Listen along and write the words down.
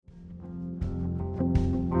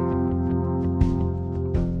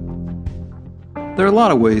There are a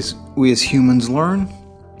lot of ways we as humans learn.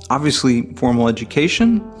 Obviously, formal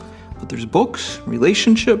education, but there's books,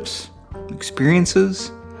 relationships,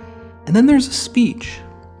 experiences, and then there's a speech,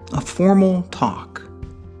 a formal talk,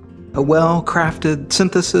 a well-crafted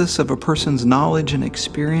synthesis of a person's knowledge and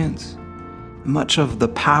experience. Much of the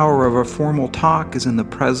power of a formal talk is in the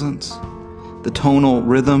presence, the tonal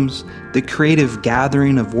rhythms, the creative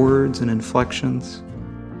gathering of words and inflections.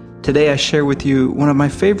 Today I share with you one of my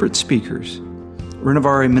favorite speakers,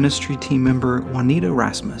 Renovare ministry team member Juanita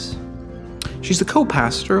Rasmus. She's the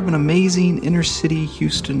co-pastor of an amazing inner-city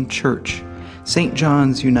Houston church, St.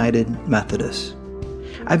 John's United Methodist.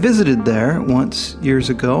 I visited there once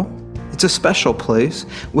years ago. It's a special place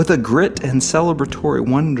with a grit and celebratory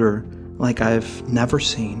wonder like I've never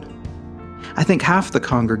seen. I think half the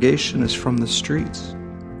congregation is from the streets.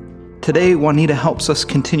 Today, Juanita helps us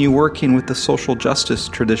continue working with the social justice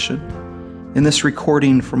tradition in this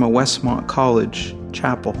recording from a Westmont College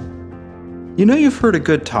chapel. You know you've heard a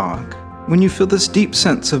good talk when you feel this deep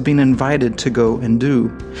sense of being invited to go and do,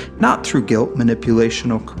 not through guilt,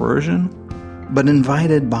 manipulation, or coercion, but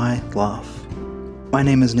invited by love. My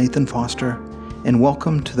name is Nathan Foster, and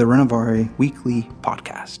welcome to the Renovare Weekly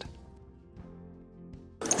Podcast.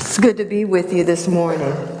 It's good to be with you this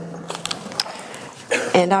morning.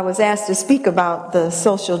 And I was asked to speak about the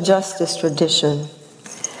social justice tradition.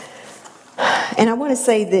 And I want to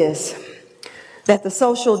say this, that the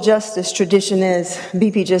social justice tradition, as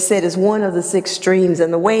BP just said, is one of the 6 streams.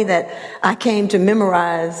 And the way that I came to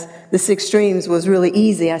memorize the 6 streams was really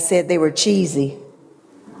easy. I said they were cheesy.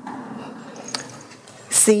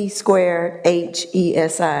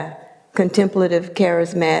 C²HESI, contemplative,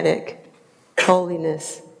 charismatic,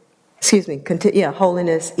 holiness,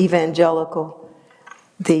 evangelical,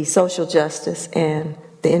 the social justice, and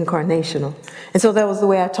the incarnational. And so that was the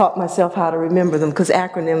way I taught myself how to remember them, because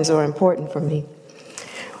acronyms are important for me.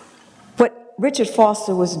 What Richard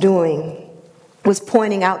Foster was doing was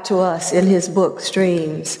pointing out to us in his book,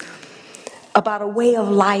 Streams, about a way of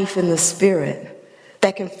life in the Spirit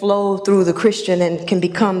that can flow through the Christian and can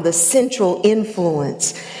become the central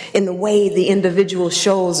influence in the way the individual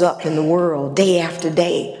shows up in the world day after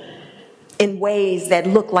day, in ways that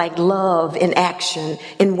look like love in action,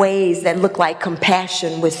 in ways that look like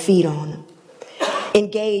compassion with feet on them.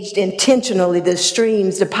 Engaged intentionally, the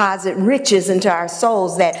streams deposit riches into our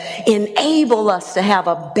souls that enable us to have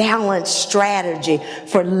a balanced strategy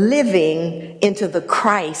for living into the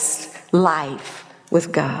Christ life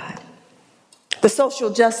with God. The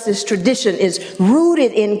social justice tradition is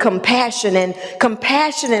rooted in compassion, and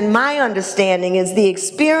compassion, in my understanding, is the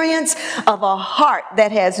experience of a heart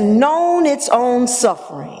that has known its own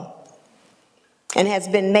suffering and has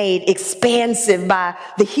been made expansive by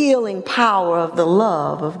the healing power of the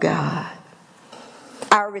love of God.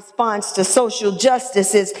 Our response to social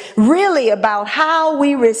justice is really about how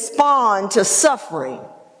we respond to suffering,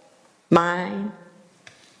 mine,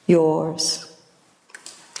 yours,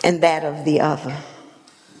 and that of the other.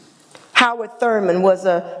 Howard Thurman was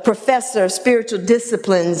a professor of spiritual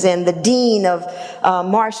disciplines and the dean of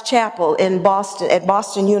Marsh Chapel in Boston, at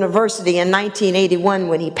Boston University in 1981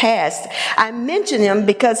 when he passed. I mention him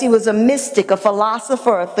because he was a mystic, a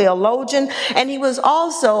philosopher, a theologian, and he was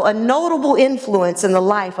also a notable influence in the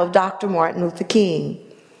life of Dr. Martin Luther King.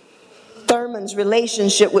 Thurman's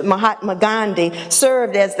relationship with Mahatma Gandhi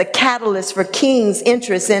served as the catalyst for King's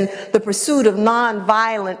interest in the pursuit of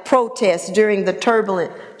nonviolent protests during the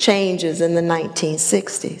turbulent changes in the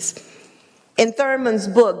 1960s. In Thurman's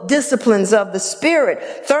book, Disciplines of the Spirit,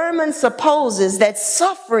 Thurman supposes that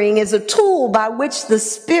suffering is a tool by which the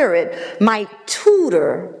Spirit might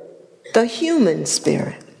tutor the human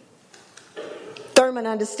spirit. Thurman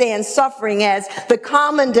understands suffering as the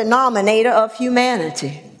common denominator of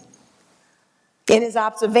humanity. In his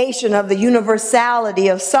observation of the universality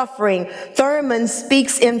of suffering, Thurman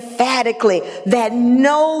speaks emphatically that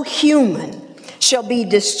no human shall be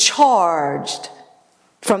discharged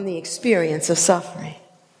from the experience of suffering.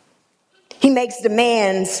 He makes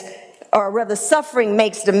demands, or rather suffering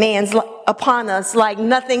makes demands upon us like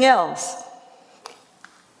nothing else,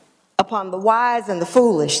 upon the wise and the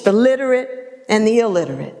foolish, the literate and the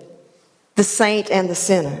illiterate, the saint and the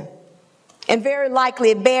sinner. And very likely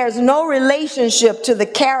it bears no relationship to the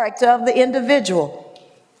character of the individual.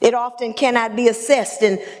 It often cannot be assessed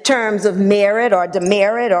in terms of merit or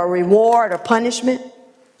demerit or reward or punishment.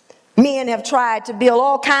 Men have tried to build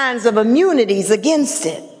all kinds of immunities against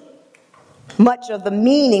it. Much of the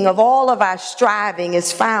meaning of all of our striving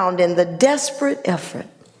is found in the desperate effort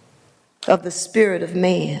of the spirit of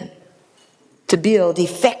man to build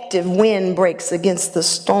effective windbreaks against the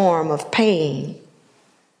storm of pain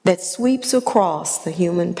that sweeps across the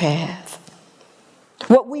human path.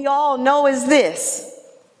 What we all know is this,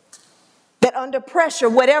 that under pressure,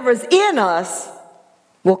 whatever's in us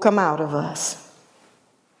will come out of us.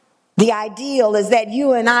 The ideal is that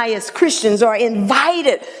you and I as Christians are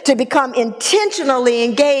invited to become intentionally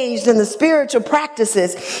engaged in the spiritual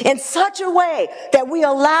practices in such a way that we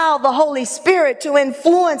allow the Holy Spirit to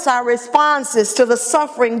influence our responses to the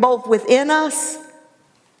suffering both within us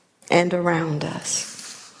and around us.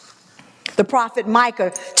 The prophet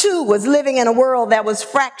Micah, too, was living in a world that was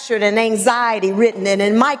fractured and anxiety ridden. And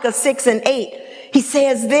in Micah 6:8, he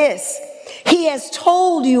says this, "He has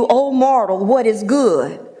told you, O mortal, what is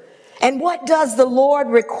good. And what does the Lord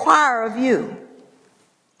require of you?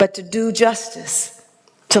 But to do justice,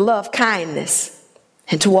 to love kindness,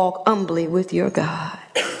 and to walk humbly with your God."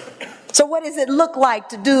 So what does it look like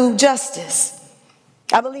to do justice?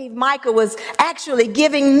 I believe Micah was actually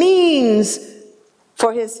giving means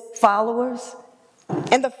for his followers.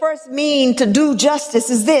 And the first mean to do justice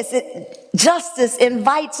is this. Justice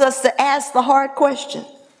invites us to ask the hard question,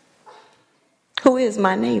 who is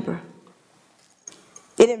my neighbor?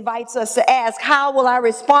 It invites us to ask, how will I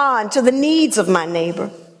respond to the needs of my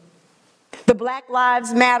neighbor? The Black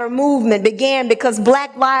Lives Matter movement began because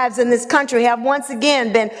black lives in this country have once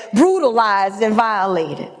again been brutalized and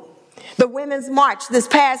violated. The Women's March this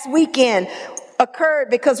past weekend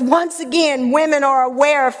occurred because once again women are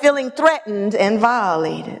aware of feeling threatened and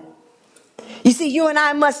violated. You see, you and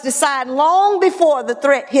I must decide long before the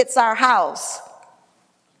threat hits our house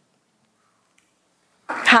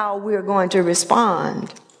how we're going to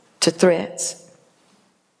respond to threats,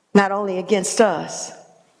 not only against us,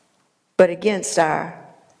 but against our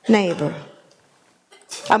neighbor.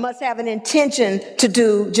 I must have an intention to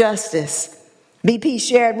do justice. BP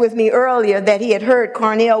shared with me earlier that he had heard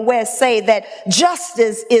Cornel West say that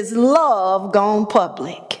justice is love gone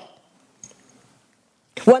public.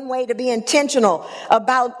 One way to be intentional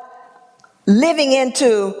about living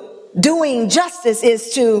into doing justice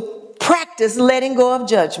is to practice letting go of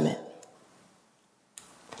judgment.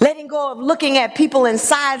 Letting go of looking at people and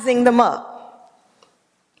sizing them up.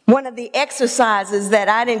 One of the exercises that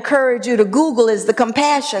I'd encourage you to Google is the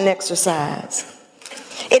compassion exercise.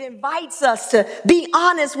 It invites us to be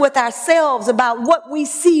honest with ourselves about what we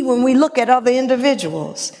see when we look at other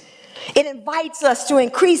individuals. It invites us to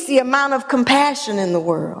increase the amount of compassion in the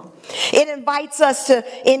world. It invites us to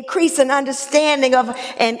increase an understanding of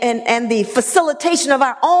and the facilitation of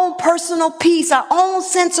our own personal peace, our own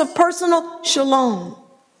sense of personal shalom.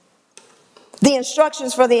 The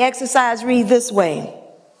instructions for the exercise read this way,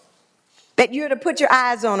 that you're to put your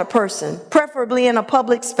eyes on a person, preferably in a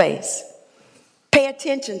public space. Pay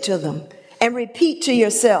attention to them and repeat to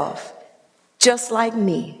yourself, just like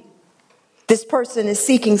me. This person is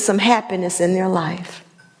seeking some happiness in their life.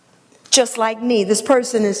 Just like me, this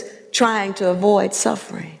person is trying to avoid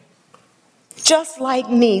suffering. Just like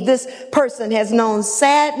me, this person has known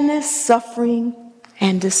sadness, suffering,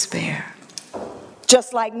 and despair.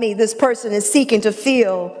 Just like me, this person is seeking to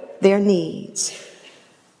fill their needs.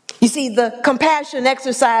 You see, the compassion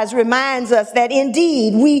exercise reminds us that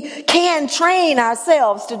indeed we can train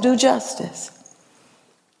ourselves to do justice.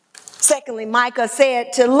 Secondly, Micah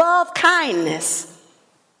said to love kindness.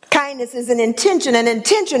 Kindness is an intention, and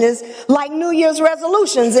intention is like New Year's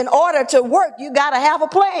resolutions. In order to work, you got to have a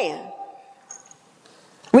plan.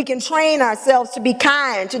 We can train ourselves to be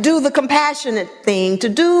kind, to do the compassionate thing, to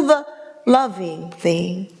do the loving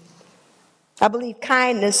thing. I believe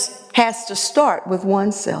kindness has to start with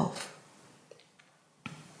oneself.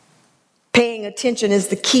 Paying attention is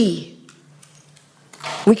the key.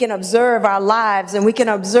 We can observe our lives and we can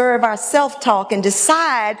observe our self-talk and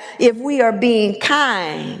decide if we are being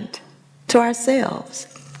kind to ourselves.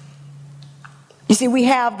 You see, we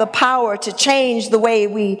have the power to change the way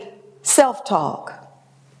we self-talk,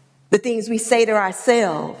 the things we say to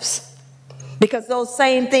ourselves, because those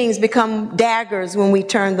same things become daggers when we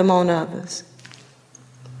turn them on others.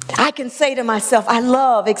 I can say to myself, I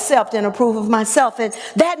love, accept, and approve of myself. And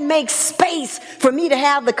that makes space for me to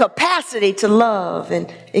have the capacity to love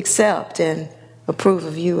and accept and approve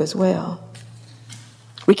of you as well.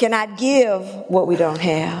 We cannot give what we don't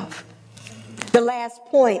have. The last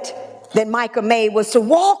point that Micah made was to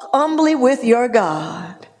walk humbly with your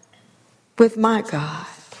God, with my God.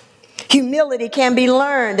 Humility can be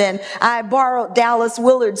learned, and I borrowed Dallas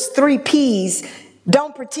Willard's 3 P's.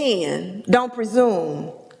 Don't pretend, don't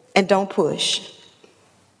presume, and don't push.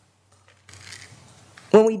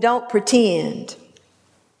 When we don't pretend,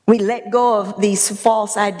 we let go of these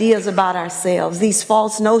false ideas about ourselves, these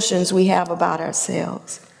false notions we have about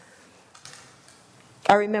ourselves.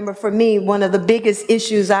 I remember for me, one of the biggest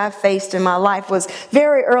issues I faced in my life was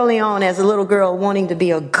very early on as a little girl wanting to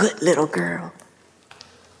be a good little girl.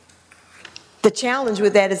 The challenge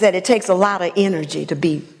with that is that it takes a lot of energy to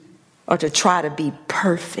be or to try to be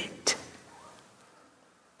perfect.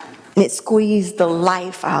 And it squeezed the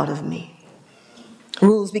life out of me.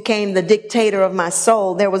 Rules became the dictator of my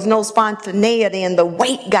soul. There was no spontaneity, and the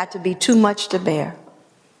weight got to be too much to bear.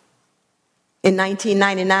 In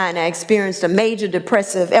 1999, I experienced a major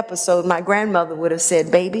depressive episode. My grandmother would have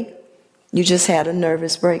said, "Baby, you just had a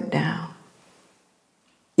nervous breakdown."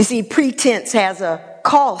 You see, pretense has a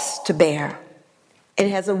cost to bear. It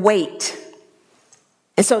has a weight.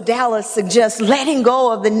 And so Dallas suggests letting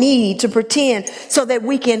go of the need to pretend so that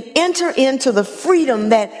we can enter into the freedom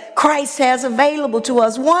that Christ has available to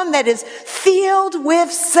us, one that is filled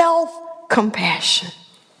with self-compassion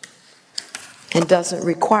and doesn't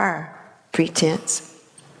require pretense.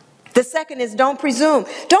 The second is don't presume.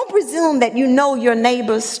 Don't presume that you know your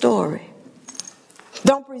neighbor's story.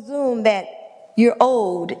 Don't presume that you're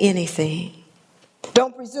owed anything.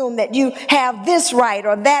 Don't presume that you have this right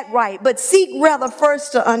or that right, but seek rather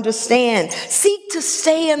first to understand. Seek to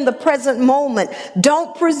stay in the present moment.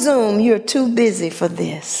 Don't presume you're too busy for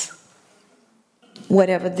this,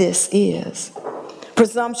 whatever this is.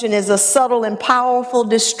 Presumption is a subtle and powerful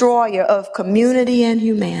destroyer of community and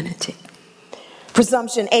humanity.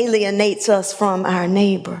 Presumption alienates us from our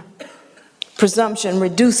neighbor. Presumption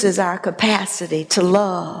reduces our capacity to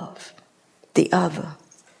love the other.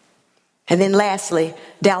 And then lastly,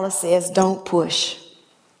 Dallas says, don't push.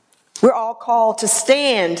 We're all called to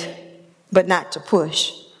stand, but not to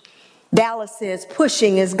push. Dallas says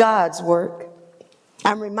pushing is God's work.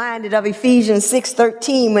 I'm reminded of Ephesians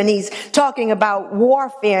 6:13 when he's talking about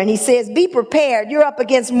warfare, and he says, be prepared. You're up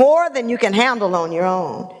against more than you can handle on your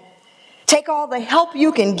own. Take all the help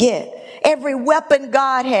you can get, every weapon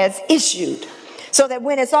God has issued, so that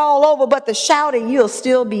when it's all over but the shouting, you'll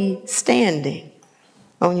still be standing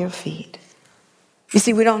on your feet. You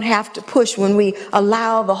see, we don't have to push when we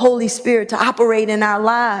allow the Holy Spirit to operate in our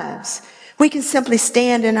lives. We can simply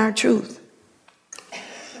stand in our truth.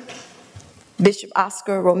 Bishop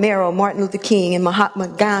Oscar Romero, Martin Luther King, and Mahatma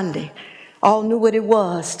Gandhi all knew what it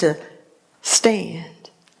was to stand.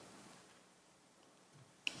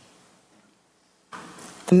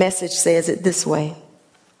 The message says it this way,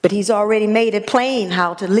 but he's already made it plain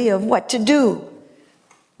how to live, what to do.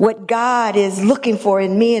 What God is looking for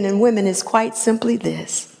in men and women is quite simply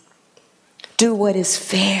this: do what is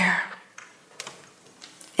fair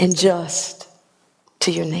and just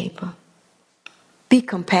to your neighbor. Be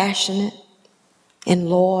compassionate and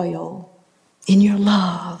loyal in your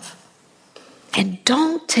love. And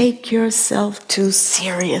don't take yourself too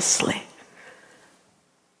seriously.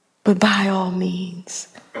 But by all means,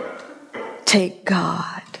 take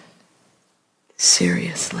God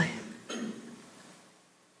seriously.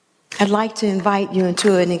 I'd like to invite you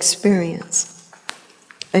into an experience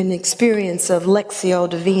of Lectio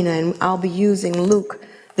Divina, and I'll be using Luke,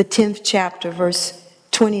 the 10th chapter, verse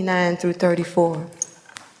 29 through 34.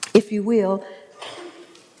 If you will,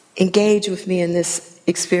 engage with me in this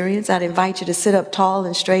experience. I'd invite you to sit up tall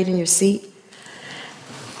and straight in your seat.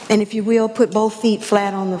 And if you will, put both feet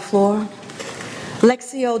flat on the floor.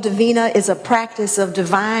 Lectio Divina is a practice of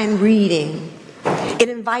divine reading. It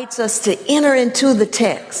invites us to enter into the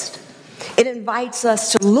text. It invites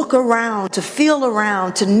us to look around, to feel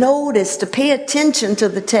around, to notice, to pay attention to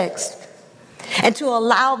the text, and to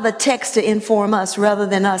allow the text to inform us rather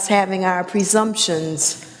than us having our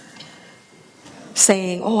presumptions,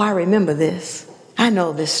 saying, oh, I remember this. I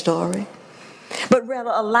know this story. But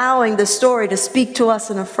rather allowing the story to speak to us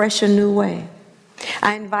in a fresh and new way.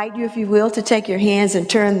 I invite you, if you will, to take your hands and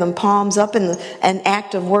turn them palms up in an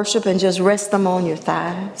act of worship and just rest them on your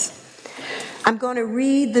thighs. I'm going to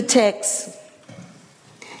read the text,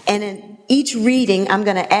 and in each reading, I'm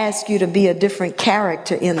going to ask you to be a different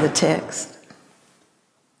character in the text.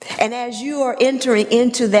 And as you are entering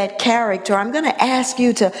into that character, I'm going to ask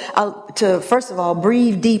you to first of all,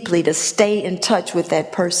 breathe deeply, to stay in touch with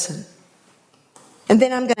that person. And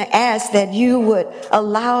then I'm going to ask that you would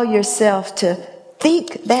allow yourself to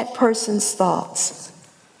think that person's thoughts,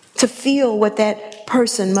 to feel what that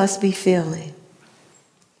person must be feeling,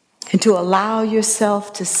 and to allow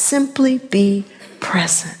yourself to simply be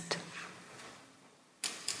present.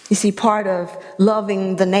 You see, part of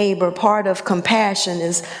loving the neighbor, part of compassion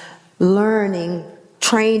is learning,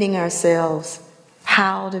 training ourselves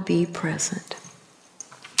how to be present.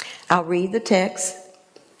 I'll read the text,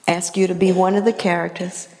 ask you to be one of the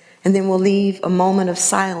characters, and then we'll leave a moment of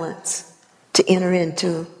silence to enter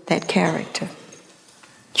into that character.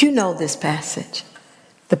 You know this passage.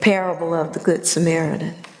 the parable of the Good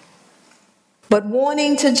Samaritan. But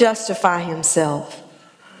wanting to justify himself,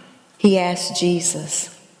 he asked Jesus,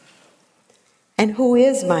 "And who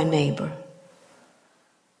is my neighbor?"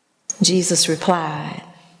 Jesus replied,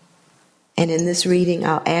 and in this reading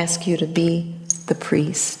I'll ask you to be the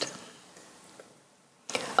priest.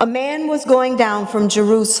 A man was going down from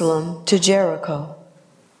Jerusalem to Jericho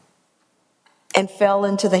and fell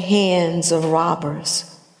into the hands of robbers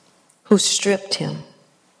who stripped him,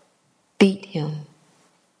 beat him,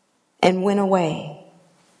 and went away,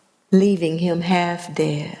 leaving him half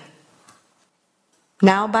dead.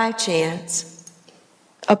 Now by chance,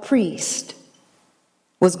 a priest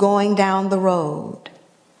was going down the road,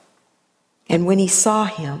 and when he saw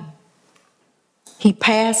him, he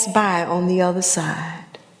passed by on the other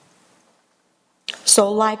side.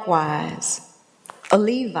 So likewise, a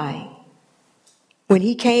Levite, when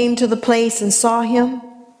he came to the place and saw him,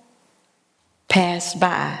 passed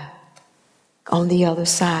by on the other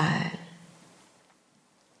side.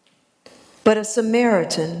 But a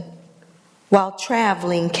Samaritan, while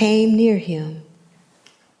traveling, came near him,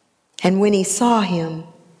 and when he saw him,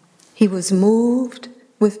 he was moved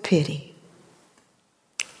with pity.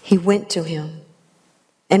 He went to him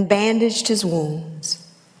and bandaged his wounds,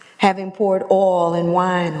 having poured oil and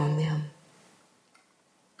wine on them.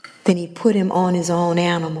 Then he put him on his own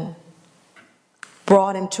animal,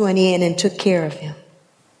 brought him to an inn, and took care of him.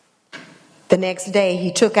 The next day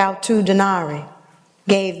he took out 2 denarii,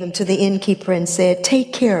 gave them to the innkeeper, and said,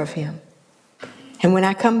 "Take care of him, and when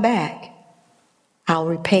I come back, I'll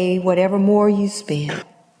repay whatever more you spend."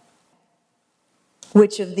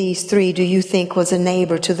 Which of these 3 do you think was a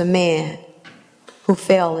neighbor to the man who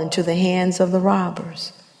fell into the hands of the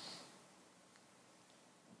robbers?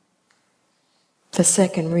 The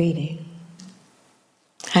second reading.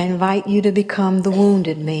 I invite you to become the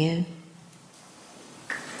wounded man.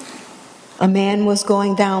 A man was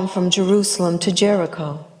going down from Jerusalem to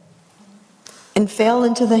Jericho and fell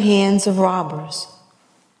into the hands of robbers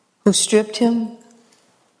who stripped him,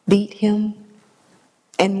 beat him,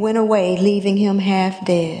 and went away, leaving him half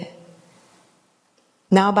dead.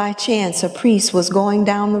 Now by chance a priest was going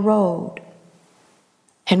down the road,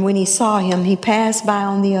 and when he saw him, he passed by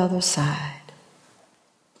on the other side.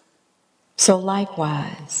 So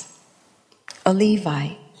likewise, a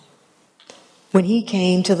Levite, when he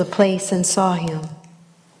came to the place and saw him,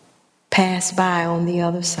 passed by on the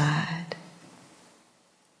other side.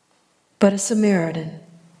 But a Samaritan,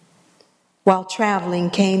 while traveling,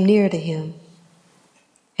 came near to him,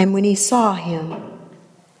 and when he saw him,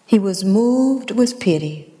 he was moved with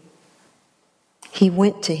pity. He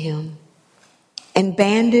went to him and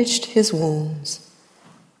bandaged his wounds,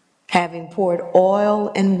 having poured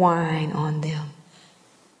oil and wine on them.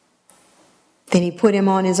 Then he put him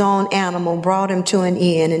on his own animal, brought him to an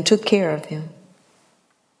inn, and took care of him.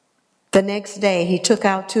 The next day he took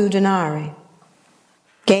out 2 denarii,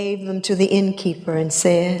 gave them to the innkeeper, and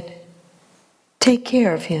said, "Take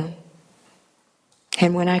care of him,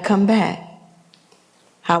 and when I come back,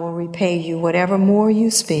 I will repay you whatever more you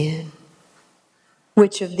spend."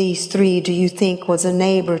 Which of these 3 do you think was a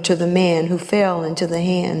neighbor to the man who fell into the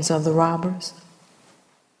hands of the robbers?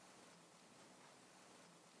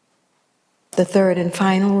 The third and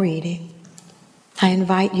final reading. I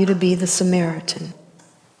invite you to be the Samaritan.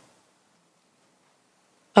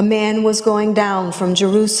 A man was going down from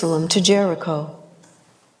Jerusalem to Jericho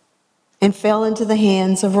and fell into the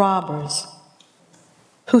hands of robbers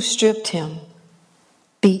who stripped him,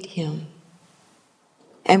 beat him,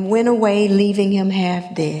 and went away, leaving him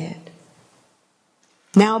half dead.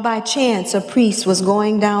 Now by chance a priest was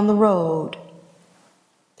going down the road,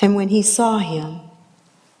 and when he saw him,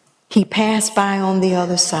 he passed by on the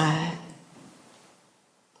other side.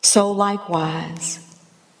 So likewise,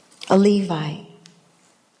 a Levite,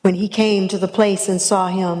 when he came to the place and saw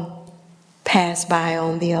him, passed by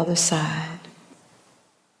on the other side.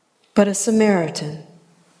 But a Samaritan,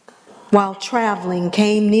 while traveling,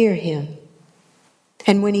 came near him,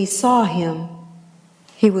 and when he saw him,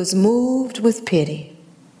 he was moved with pity.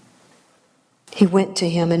 He went to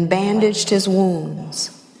him and bandaged his wounds,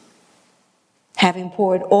 having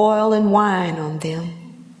poured oil and wine on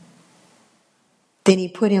them. Then he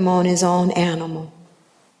put him on his own animal,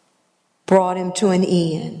 brought him to an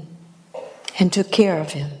inn, and took care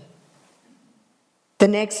of him. The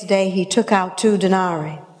next day he took out 2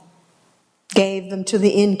 denarii, gave them to the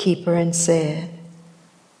innkeeper, and said,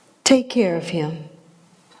 "Take care of him,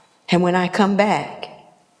 and when I come back,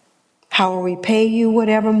 I will repay you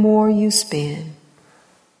whatever more you spend."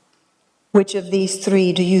 Which of these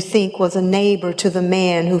 3 do you think was a neighbor to the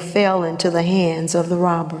man who fell into the hands of the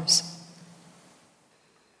robbers?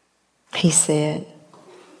 He said,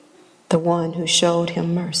 the one who showed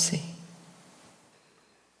him mercy.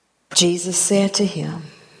 Jesus said to him,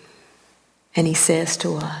 and he says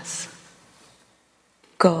to us,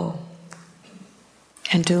 go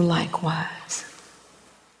and do likewise.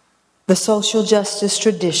 The social justice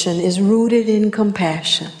tradition is rooted in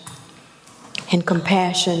compassion. And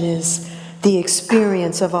compassion is the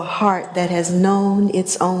experience of a heart that has known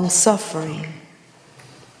its own suffering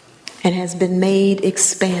and has been made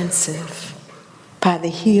expansive by the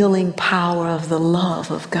healing power of the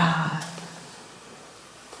love of God.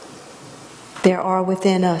 There are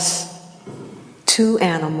within us two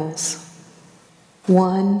animals.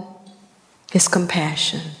 One is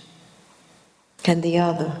compassion, and the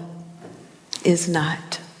other is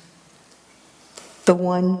not. The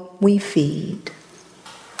one we feed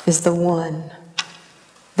is the one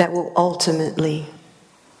that will ultimately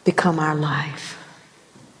become our life.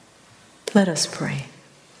 Let us pray.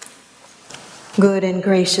 Good and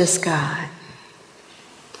gracious God,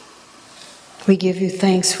 we give you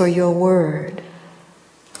thanks for your word.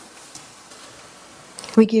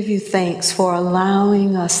 We give you thanks for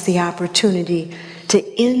allowing us the opportunity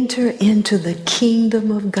to enter into the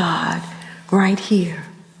kingdom of God right here,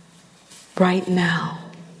 right now,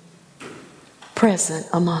 present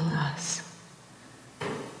among us.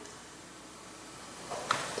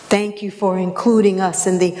 Thank you for including us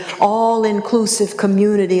in the all-inclusive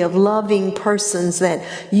community of loving persons that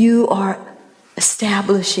you are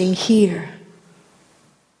establishing here.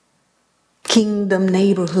 Kingdom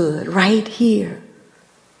neighborhood right here.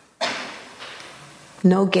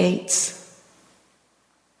 No gates,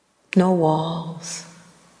 no walls,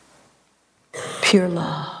 pure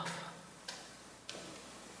love.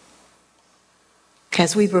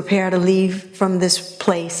 As we prepare to leave from this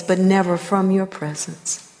place, but never from your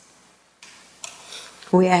presence,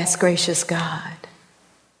 we ask, gracious God,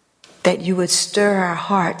 that you would stir our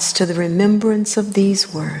hearts to the remembrance of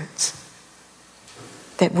these words,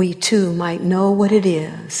 that we too might know what it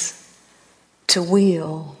is to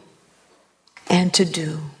will and to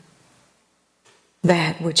do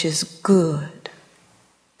that which is good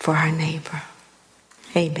for our neighbor.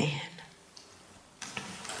 Amen.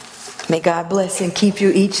 May God bless and keep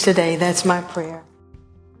you each today. That's my prayer.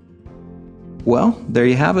 Well, there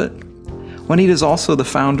you have it. Juanita is also the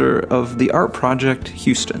founder of the Art Project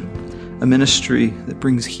Houston, a ministry that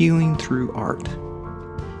brings healing through art.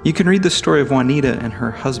 You can read the story of Juanita and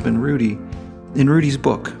her husband Rudy in Rudy's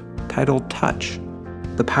book titled Touch,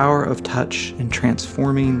 The Power of Touch in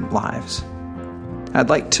Transforming Lives. I'd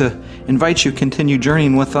like to invite you to continue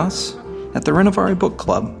journeying with us at the Renovari Book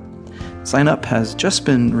Club. Sign up has just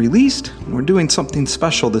been released. We're doing something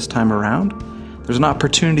special this time around. There's an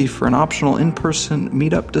opportunity for an optional in-person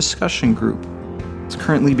meetup discussion group. It's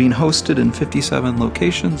currently being hosted in 57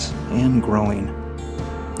 locations and growing.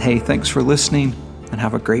 Hey, thanks for listening and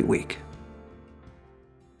have a great week.